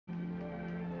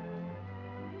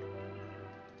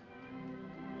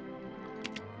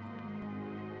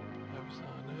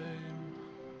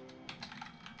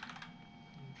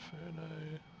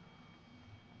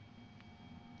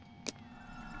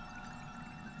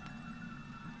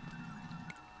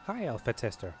Hi Alpha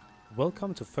Tester,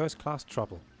 welcome to First Class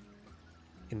Trouble.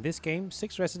 In this game,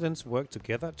 6 residents work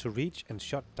together to reach and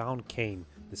shut down Kane,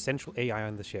 the central AI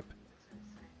on the ship.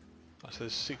 So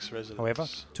there's 6 residents. However,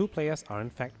 2 players are in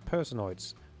fact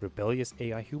personoids, rebellious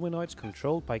AI humanoids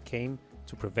controlled by Kane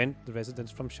to prevent the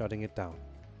residents from shutting it down.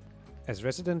 As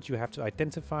resident, you have to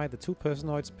identify the 2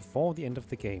 personoids before the end of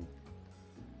the game.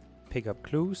 Pick up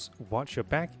clues, watch your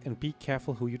back, and be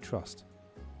careful who you trust.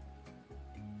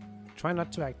 Try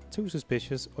not to act too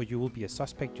suspicious or you will be a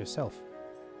suspect yourself.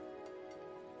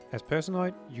 As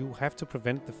personoid, you have to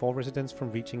prevent the 4 residents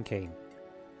from reaching Kane,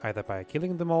 either by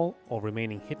killing them all or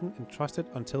remaining hidden and trusted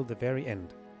until the very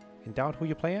end. In doubt who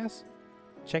you play as?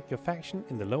 Check your faction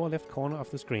in the lower left corner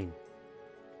of the screen.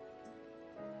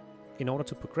 In order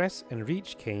to progress and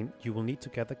reach Kane, you will need to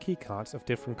gather keycards of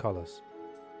different colors.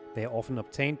 They are often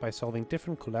obtained by solving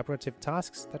different collaborative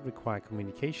tasks that require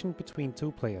communication between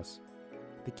 2 players.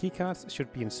 The keycards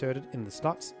should be inserted in the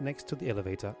slots next to the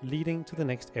elevator, leading to the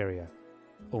next area.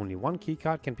 Only 1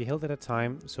 keycard can be held at a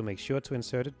time, so make sure to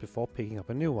insert it before picking up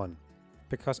a new one.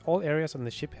 Because all areas on the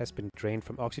ship has been drained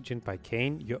from oxygen by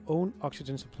Kane, your own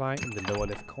oxygen supply in the lower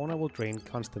left corner will drain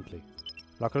constantly.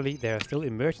 Luckily, there are still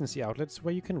emergency outlets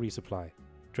where you can resupply.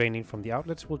 Draining from the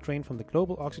outlets will drain from the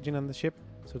global oxygen on the ship,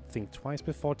 so think twice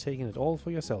before taking it all for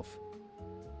yourself.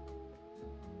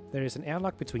 There is an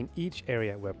airlock between each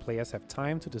area where players have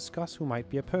time to discuss who might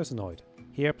be a personoid.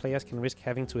 Here players can risk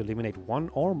having to eliminate 1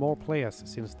 or more players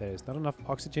since there is not enough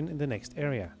oxygen in the next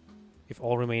area. If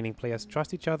all remaining players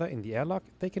trust each other in the airlock,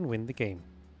 they can win the game.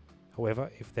 However,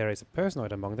 if there is a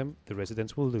personoid among them, the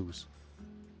residents will lose.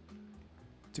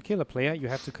 To kill a player, you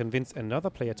have to convince another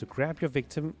player to grab your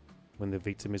victim. When the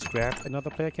victim is grabbed, another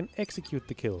player can execute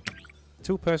the kill.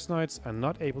 2 personoids are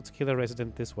not able to kill a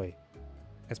resident this way.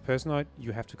 As personoid,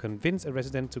 you have to convince a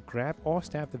resident to grab or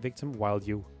stab the victim while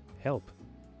you help.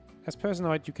 As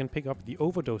personoid, you can pick up the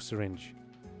overdose syringe.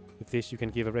 With this, you can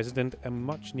give a resident a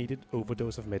much needed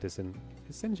overdose of medicine,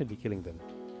 essentially killing them.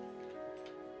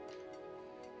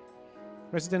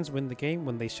 Residents win the game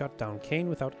when they shut down Kane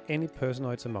without any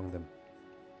personoids among them.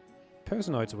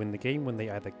 Personoids win the game when they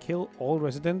either kill all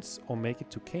residents or make it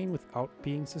to Kane without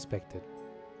being suspected.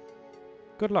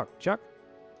 Good luck, Chuck!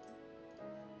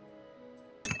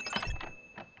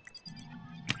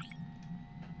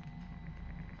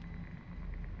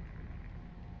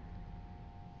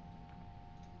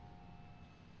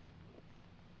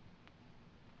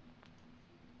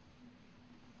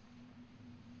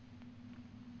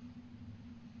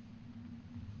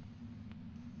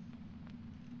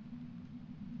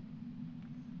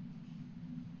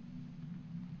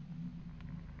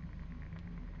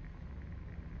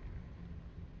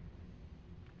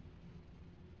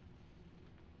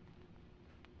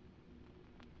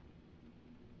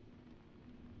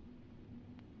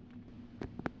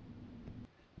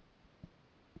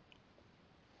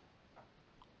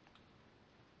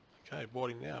 Okay,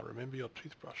 boarding now. Remember your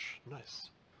toothbrush. Nice.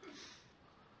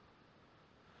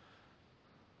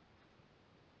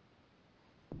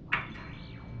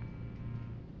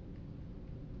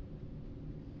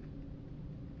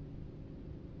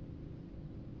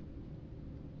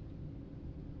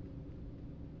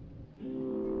 You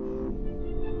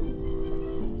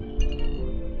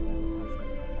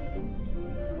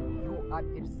are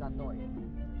personoid.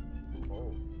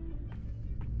 Oh.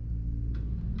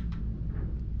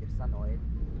 Персоноид.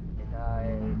 Это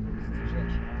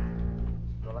женщина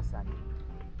с волосами.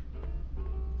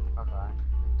 Ага.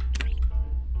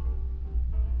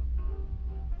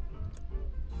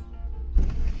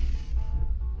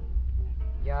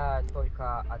 Я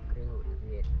только открыл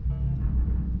дверь.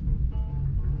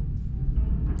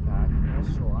 Так,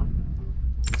 хорошо.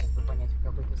 Сейчас бы понять, в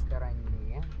какой ты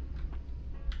стороне.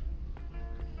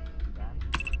 Да.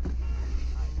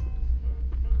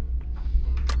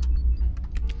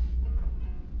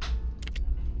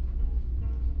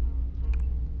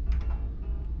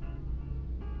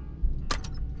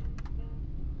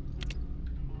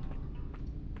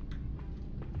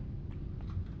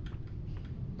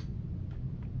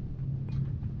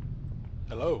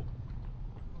 Hello.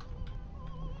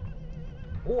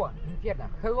 О, Inferno,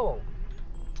 hello.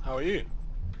 How are you?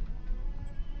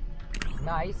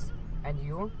 Nice. And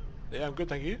you? Yeah, I'm good,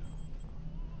 thank you.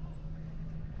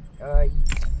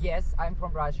 Yes, I'm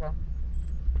from Russia.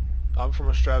 I'm from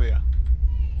Australia.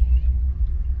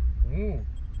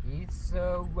 It's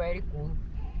very cool.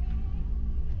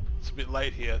 It's a bit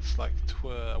late here. It's like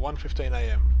 1:15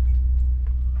 a.m.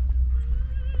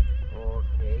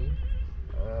 Окей.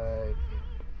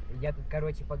 Я тут,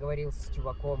 короче, поговорил с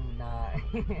чуваком на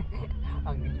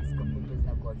английском, мы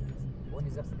познакомились. Он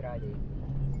из Австралии.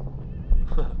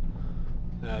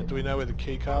 Do we know where the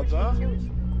key cards are?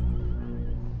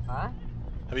 А?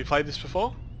 Have you played this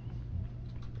before?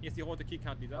 Hier ist die rote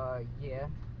Keycard, Lisa. Yeah.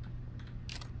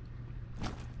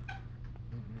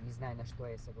 Не знаю, на что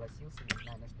я согласился, не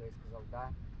знаю, на что я сказал да,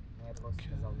 но я просто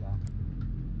сказал да.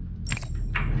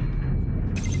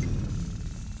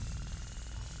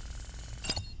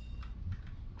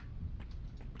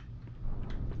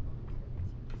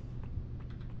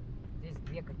 Здесь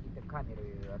две какие-то камеры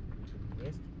открытые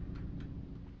есть.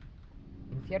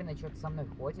 Инферно что-то со мной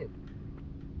ходит.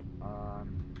 А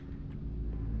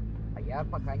я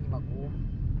пока не могу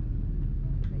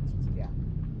найти тебя.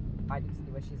 Алекс,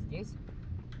 ты вообще здесь?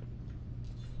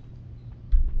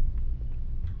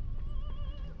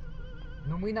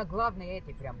 Ну мы на главной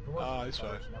этой прям площади, This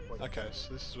way. находимся. Okay,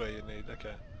 so this is where you need.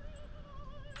 Okay.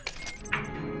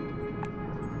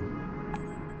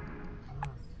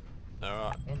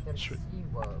 Alright. Enter Should-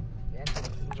 symbol. Enter Do you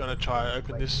symbol. want to try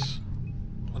open this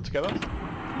one together? О,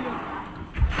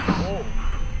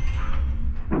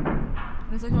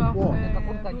 Ну, soll ich mal auf О, на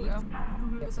каком-то Google лифте.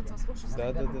 Übersetzer слушать? Нас Да,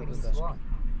 куда-то да, да, да, понесло.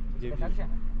 Я Тебя так вижу. же?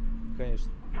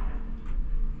 Конечно.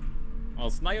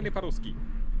 Знаю ли по-русски?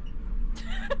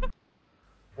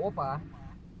 Опа.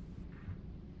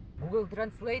 Google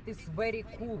Translate is very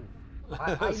cool.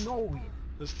 I know it.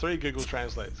 There's 3 Google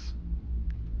Translates.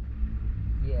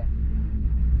 Yeah.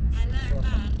 Hello,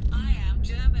 man. I am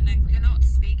German and cannot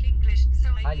speak English, so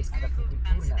I Alex, use как ты Google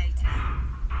культурно. Translator.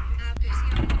 Happy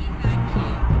thank you.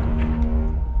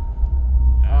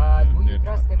 Do you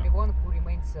trust everyone who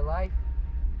remains alive?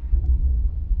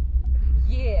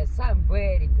 Yes, I'm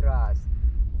very trust.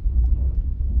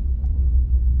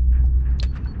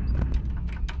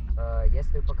 Я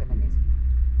стою пока на месте.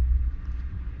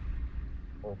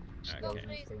 О, я уже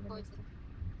не стою на месте.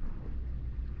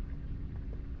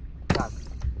 Так,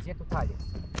 где тут Алекс?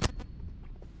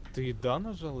 Ты да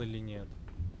нажал или нет?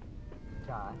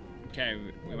 Да. Okay,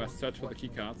 we must search for the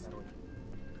keycards.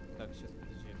 Так, сейчас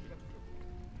подожди.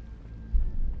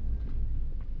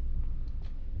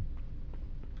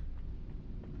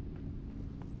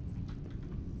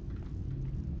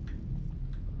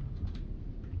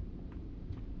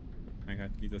 Mein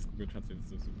Gott, Lisas Google Translate ist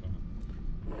so super.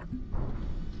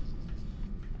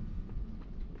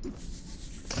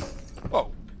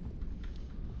 Whoa.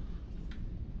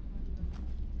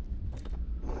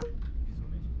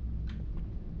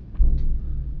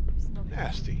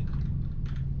 Nasty.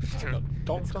 I got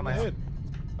donked on the head.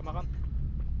 Komm mal ran.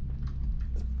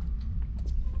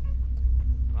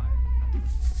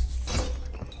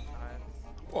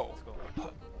 Whoa.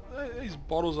 These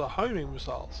bottles are homing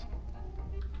missiles.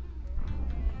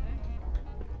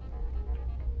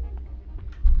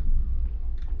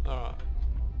 Alright.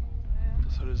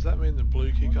 So does that mean the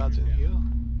blue key card's in here?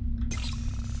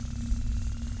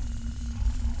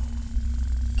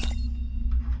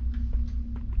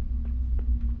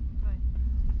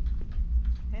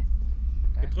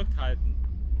 Gedrückt halten.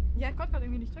 Ja, ich konnte gerade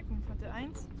irgendwie nicht drücken. Ich konnte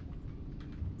 1,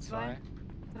 2,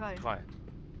 3. 3.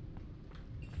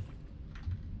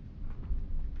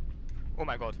 Oh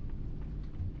mein Gott.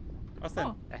 Was denn?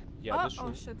 Oh. Я Oh, дошел.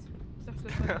 oh shit. Ich dachte,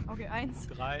 das war... Okay, 1,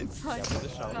 3. 2, Ja, aber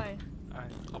das schaut. 3.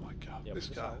 Oh my god, Ja, this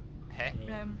das guy. Hä?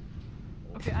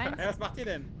 Okay, 1, Hey, was macht ihr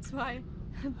denn? 2,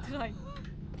 3.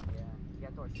 Я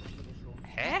точно подошел.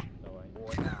 Hä? Давай. О,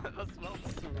 да. Was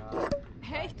machst du? Да.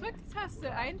 Hä, ich drück die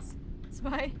Taste. 1,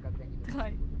 2, Никогда не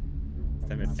 3. Ist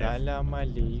der mit F? Салям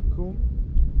алейкум.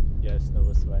 Я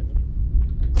снова с вами.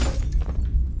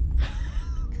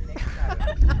 Next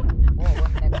time. О,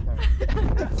 вот next time.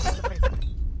 Что происходит?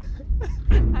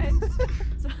 1,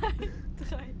 2,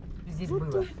 3. Здесь What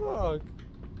было. the fuck?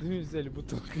 Ну взяли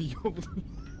бутылку ёбаную.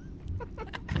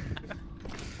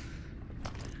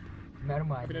 Für eine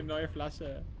Нормально. neue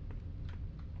Flasche.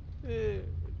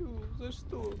 За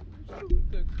что? Что вы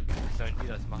так? Sollen die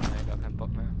das machen? Ey, gar keinen Bock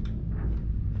mehr.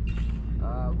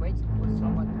 Waiting for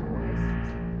someone to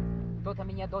assist. Кто-то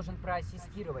меня должен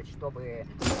проассистировать, чтобы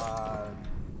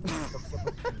чтобы все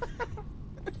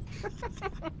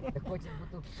Да хватит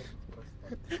бутылки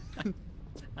просто.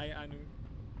 Hi, Anu.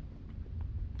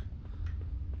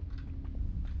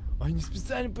 Они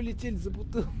специально полетели за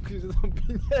бутылкой, чтобы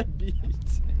меня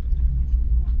бить.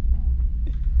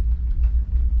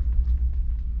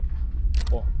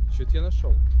 О, что-то я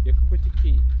нашел. Я какой-то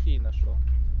кей нашел.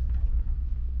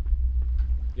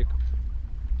 Я...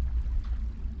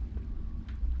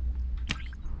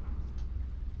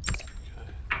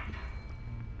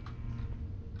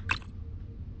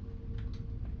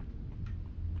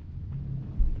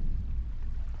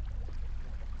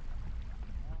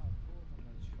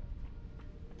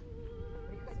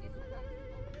 Приходи сюда.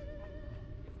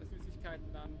 Süßigkeiten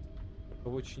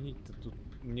Кого чинить-то тут?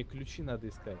 Мне ключи надо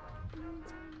искать.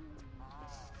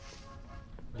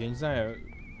 Я не знаю,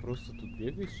 просто тут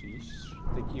бегаешь и ищешь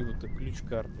такие вот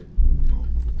ключ-карты.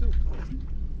 Бутылка.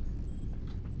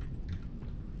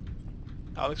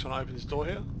 Alex, wanna open this door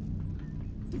here?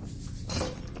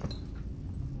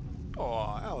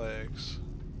 Oh, Alex.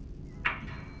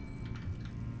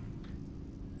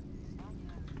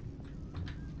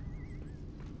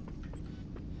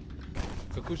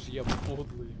 Какой же я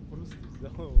подлый. Я просто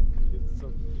взял его в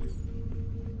лицо.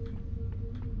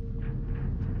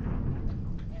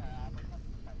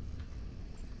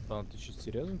 Ладно, ты что,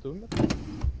 серьезно? Ты умер?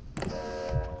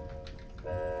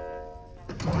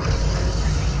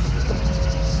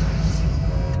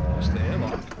 What's the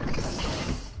airlock?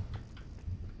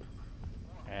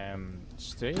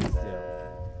 Что я сделал?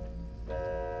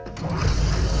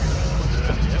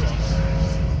 What's the airlock?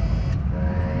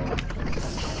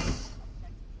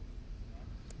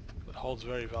 It holds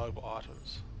very valuable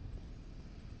items.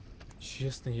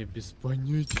 Честно, я без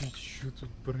понятия, что тут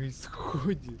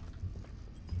происходит.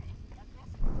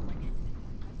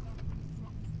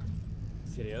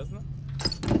 Серьезно?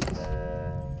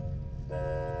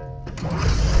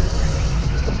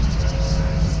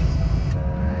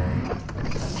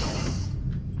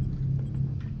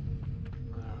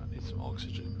 Need some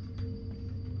oxygen.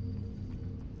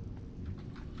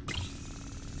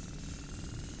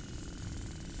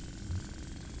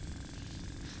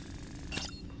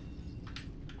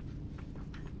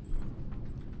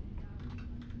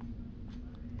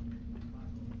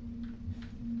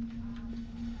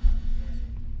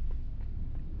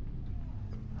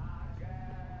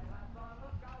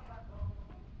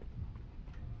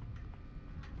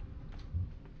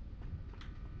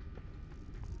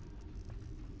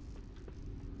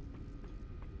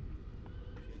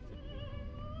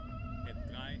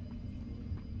 Drei.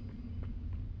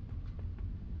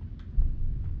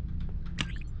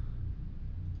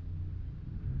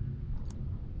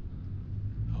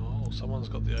 Oh, someone's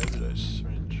got the overdose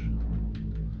syringe.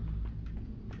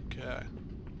 Okay.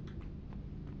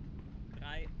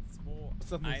 3, 2,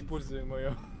 Пацаны, 1. используй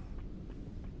мое.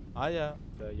 Ja.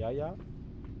 Ja.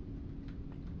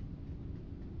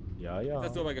 Das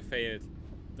hast du aber gefailt.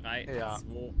 3, Ja.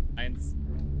 2, 1.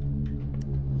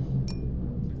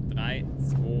 3,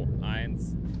 2,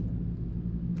 1.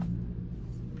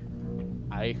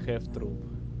 I have truth.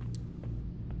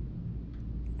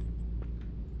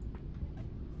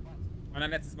 Und dann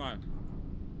letztes Mal.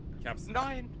 Ich hab's.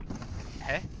 Nein!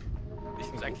 Hä? Ich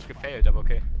bin's eigentlich gefailt, aber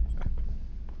okay.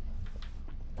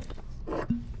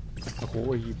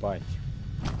 Ой, ебать.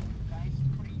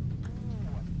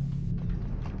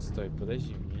 Стой,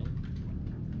 подожди, мне...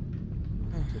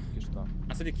 Все-таки что?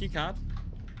 Hast du die Keycard?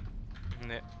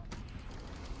 Ne.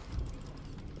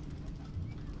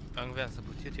 Irgendwer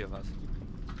sabotiert hier was.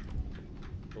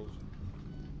 Должен.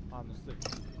 А, ну стой.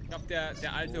 Ich glaube,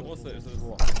 der alte Russe ist es.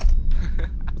 Во.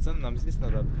 Пацаны, нам здесь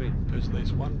надо открыть. There's at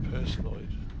least one personoid.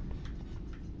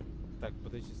 Так,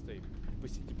 подожди, стой.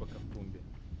 Посиди пока в клумбе.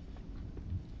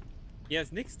 Hier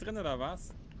ist nichts drin oder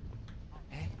was?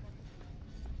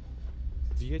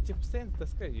 Я тебя постоянно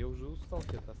таскаю, я уже устал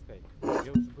тебя таскать.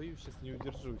 Я уже боюсь, сейчас не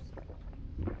удержусь.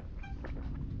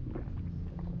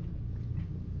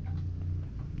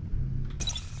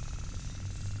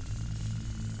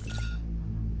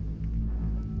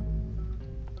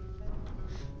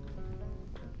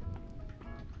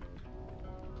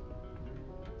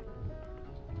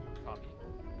 Fabi.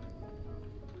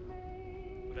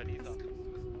 Oder Lisa. Okay.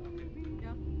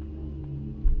 Ja.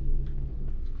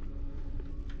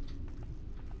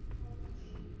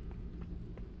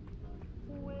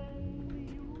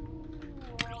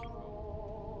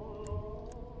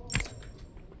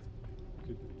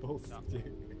 Толстяк.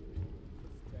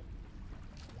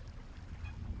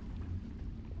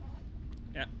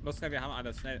 Ja, los, wir haben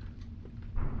alles. Schnell.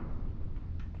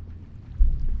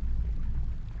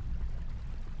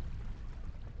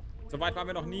 So weit waren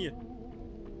wir noch nie.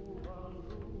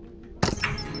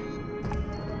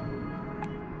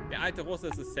 Der alte Russe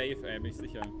ist es safe, ey, bin ich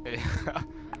sicher. Ja.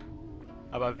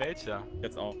 Aber welcher?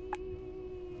 Jetzt auch.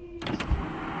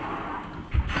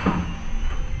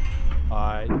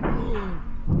 Ай.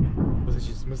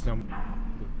 Подожди, в смысле?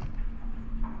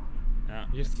 Ja,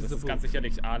 Jetzt das diese ist ganz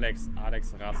sicherlich Alex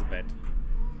Rasebett.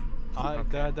 А,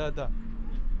 да.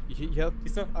 Я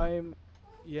Siehst du?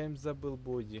 я им забыл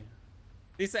боди.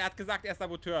 Siehst du, er hat gesagt, er ist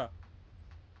Saboteur.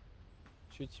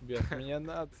 Что тебе от меня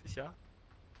надо? Sicher?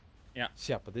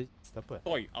 Ща, подожди, стопэ.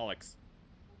 Sтой, Alex.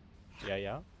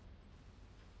 Я.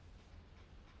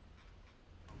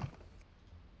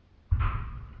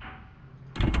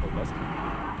 Колбаска.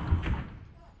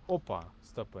 Опа,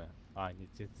 стопэ. А, нет,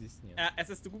 здесь нет. Es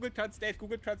ist Google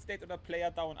Translate oder Player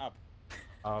Down Up.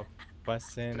 А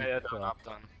бассейн... Player down up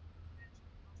dann.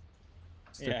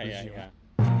 Ja, ja, ja.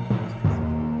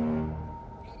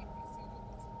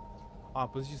 А,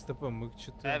 подожди, стопэ, мы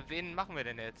что-то... Wen machen wir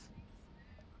denn jetzt?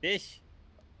 Ich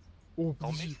О,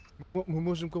 подожди, мы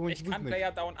можем кого-нибудь kann выгнать.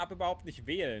 Player Down Up überhaupt nicht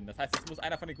wählen. Das heißt, es muss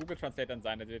einer von den Google Translatern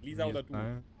sein. Also Lisa Не oder du.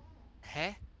 знаю.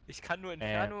 Hä? Ich kann nur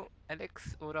Inferno,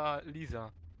 Alex oder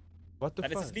Lisa. What the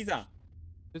Dann ist fuck? es Lisa.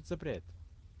 Что это за бред?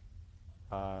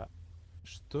 А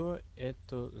что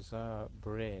это за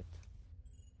бред?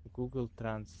 Google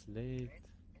Translate.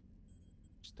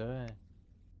 Что?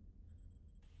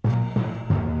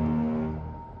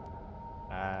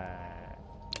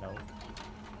 No.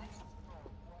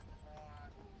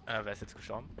 Wer ist jetzt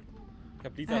gestorben? Ich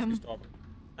glaube, Lisa ist gestorben.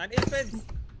 Nein, ich bin's!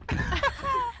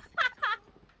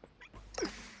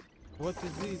 What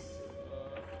is it?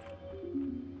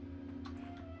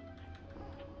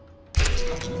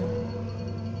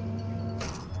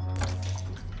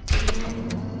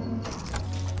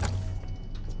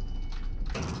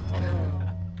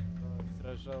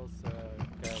 Сражался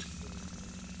как...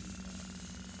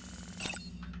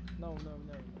 No.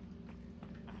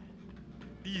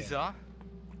 Lisa?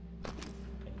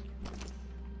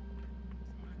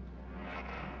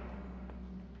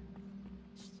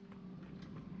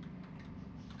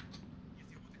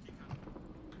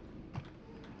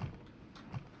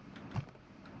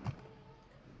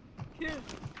 Kill.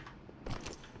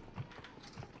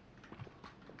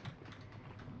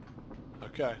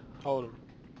 Okay, hold him.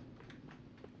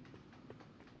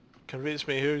 Convince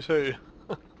me who's who.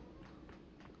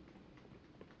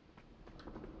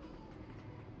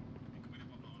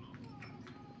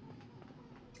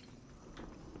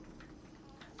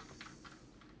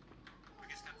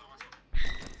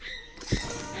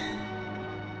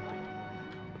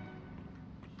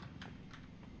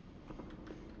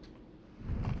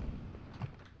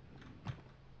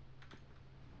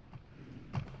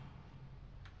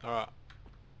 Alright.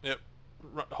 Yep.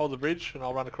 Hold the bridge and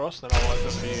I'll run across, then I'll open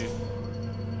for you.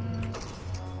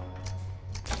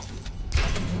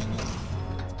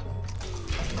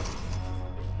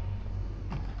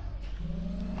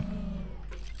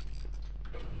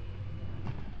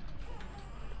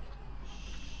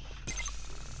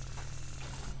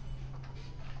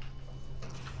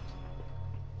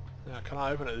 Now, can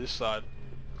I open it this side?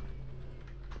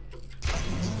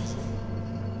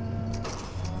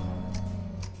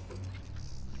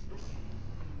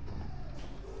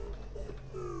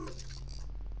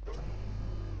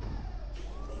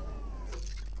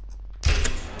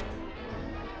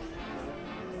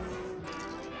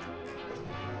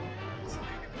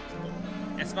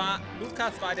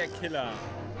 Lukas war der Killer.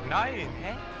 Nein,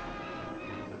 hä?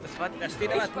 Das war Da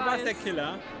steht aber, du warst der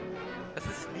Killer. Das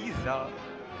ist Lisa.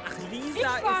 Ach,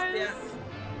 Lisa ist der...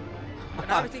 Dann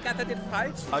habe ich die ganze Zeit den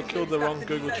falschen... I killed the wrong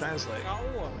Google Lisa ist die Translate.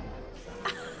 Frau.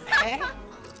 Hä?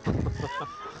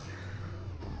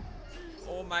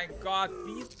 Oh mein Gott,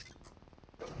 wie...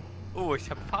 Oh, ich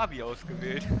habe Fabi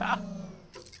ausgewählt.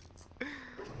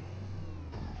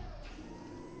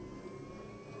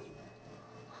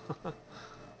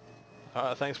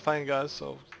 Alright, thanks for playing guys,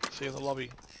 I'll see you in the lobby.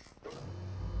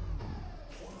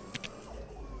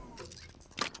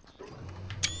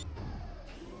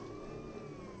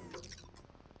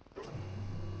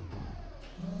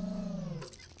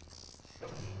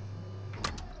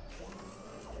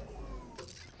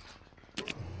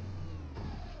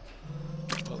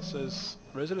 Well, it says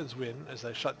residents win as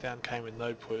they shut down came with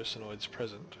no personoids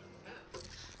present.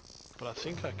 But I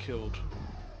think I killed...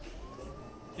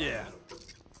 Yeah.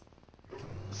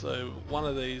 So one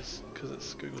of these, because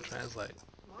it's Google Translate,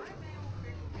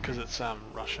 because it's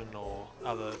Russian or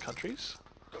other countries,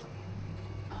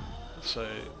 so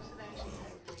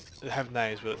they have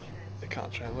names but they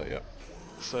can't translate yet.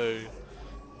 So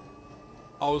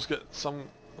I was get some.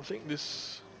 I think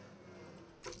this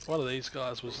one of these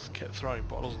guys was kept throwing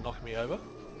bottles and knocking me over,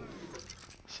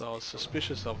 so I was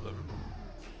suspicious of them.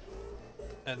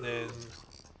 And then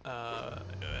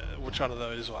which one of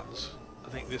those ones? I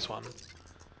think this one.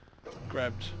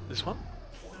 Grabbed this one,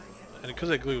 and because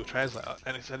they're Google Translate,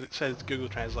 and it says Google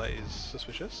Translate is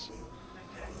suspicious.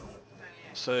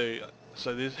 So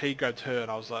this, he grabbed her,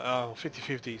 and I was like, oh,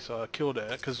 50-50. So I killed her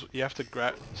because you have to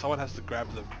grab. Someone has to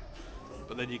grab them,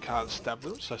 but then you can't stab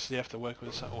them. So you have to work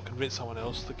with or convince someone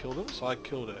else to kill them. So I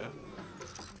killed her,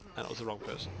 and it was the wrong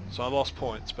person. So I lost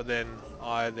points, but then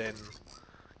I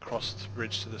crossed the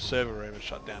bridge to the server room and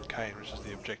shut down Kane, which is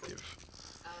the objective.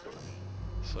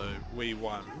 So we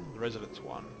won, the residents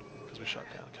won, because we shut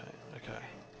down Kane. Okay.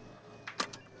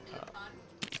 Alright.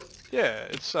 Yeah,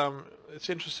 it's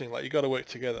interesting. Like you got to work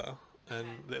together, and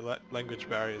the language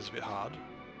barrier is a bit hard.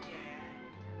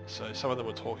 So some of them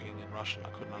were talking in Russian I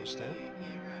couldn't understand.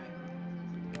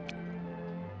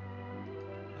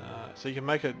 So you can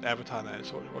make an avatar name.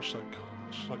 So what should I call?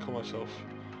 Should I call myself?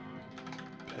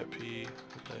 Pepe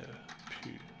Le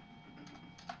Pew.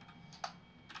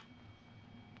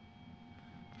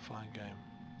 Fine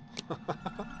game.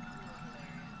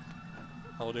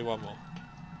 I'll do one more.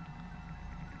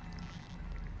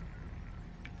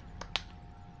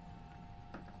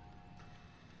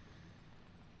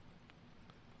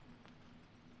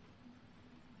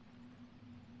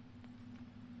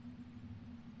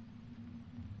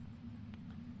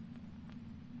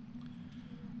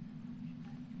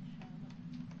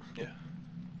 Yeah.